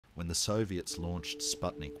When the Soviets launched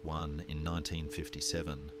Sputnik 1 in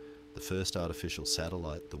 1957, the first artificial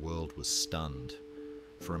satellite, the world was stunned.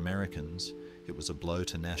 For Americans, it was a blow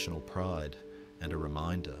to national pride and a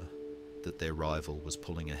reminder that their rival was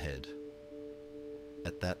pulling ahead.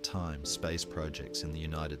 At that time, space projects in the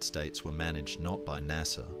United States were managed not by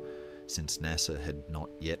NASA, since NASA had not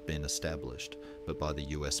yet been established, but by the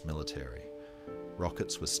US military.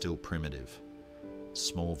 Rockets were still primitive.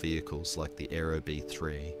 Small vehicles like the Aero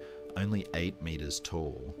B-3, only 8 meters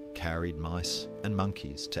tall, carried mice and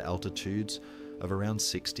monkeys to altitudes of around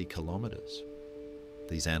 60 kilometers.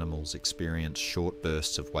 These animals experienced short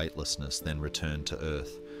bursts of weightlessness, then returned to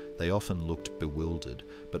Earth. They often looked bewildered,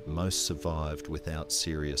 but most survived without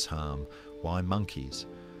serious harm. Why monkeys?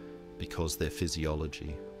 Because their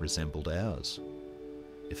physiology resembled ours.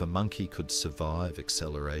 If a monkey could survive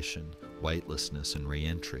acceleration, weightlessness and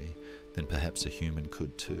re-entry, then perhaps a human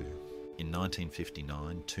could too. In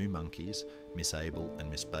 1959, 2 monkeys, Miss Abel and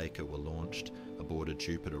Miss Baker, were launched aboard a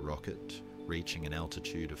Jupiter rocket, reaching an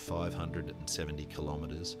altitude of 570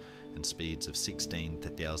 kilometers and speeds of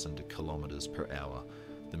 16,000 kilometers per hour.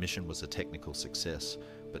 The mission was a technical success,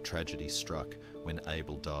 but tragedy struck when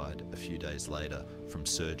Abel died a few days later from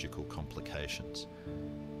surgical complications.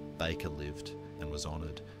 Baker lived and was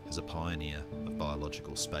honoured as a pioneer of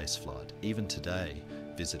biological spaceflight. Even today,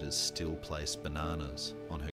 visitors still place bananas on her